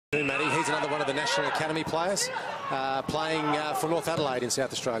Matty, he's another one of the National Academy players playing for North Adelaide in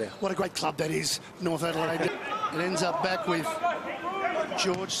South Australia. What a great club that is, North Adelaide. It ends up back with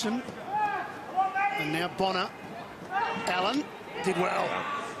Georgeson. And now Bonner. Allen did well.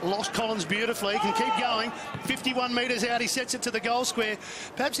 Lost Collins beautifully, can keep going. 51 metres out, he sets it to the goal square.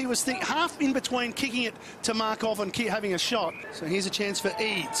 Perhaps he was half in between kicking it to mark off and having a shot. So here's a chance for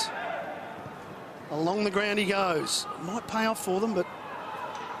Eads. Along the ground he goes. Might pay off for them, but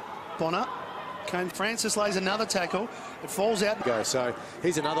Bonner. Francis lays another tackle. It falls out. So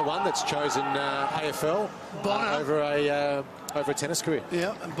he's another one that's chosen AFL over a tennis career.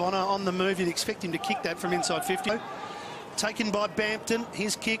 Yeah, and Bonner on the move. You'd expect him to kick that from inside 50. Taken by Bampton.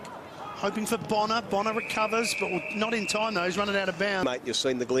 His kick, hoping for Bonner. Bonner recovers, but not in time though. He's running out of bounds. Mate, you've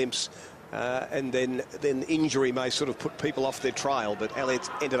seen the glimpse. And then injury may sort of put people off their trail, but Elliott's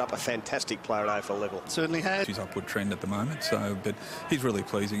ended up a fantastic player at AFL level. Certainly has. He's upward trend at the moment, but he's really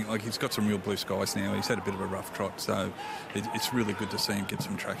pleasing. Like, he's got some real blue skies now. He's had a bit of a rough trot, so it's really good to see him get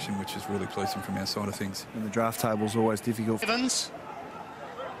some traction, which is really pleasing from our side of things. And the draft table's always difficult. Evans.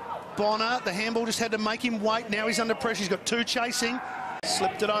 Bonner, the handball just had to make him wait. Now he's under pressure. He's got two chasing.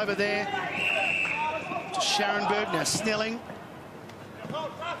 Slipped it over there to Scharenberg. Now Snelling.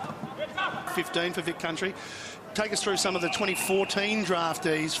 15 for Vic Country. Take us through some of the 2014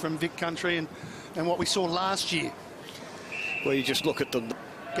 draftees from Vic Country and what we saw last year. Well, you just look at them.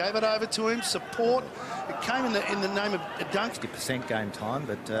 Gave it over to him, support. It came in the name of Dunk. 50% game time,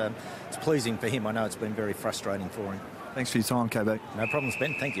 but it's pleasing for him. I know it's been very frustrating for him. Thanks for your time, KB. No problems,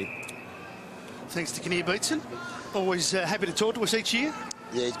 Ben. Thank you. Thanks to Kinnear Beatson. Always happy to talk to us each year.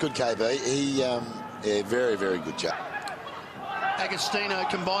 Yeah, he's good, KB. He, very, very good job. Agostino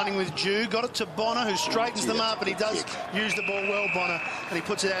combining with Jew, got it to Bonner, who straightens them up, and he does use the ball well, Bonner, and he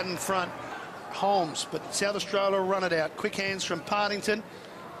puts it out in front. Holmes, but South Australia will run it out. Quick hands from Partington.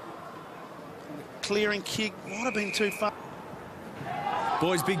 Clearing kick, might have been too far.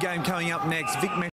 Boys, big game coming up next. Vic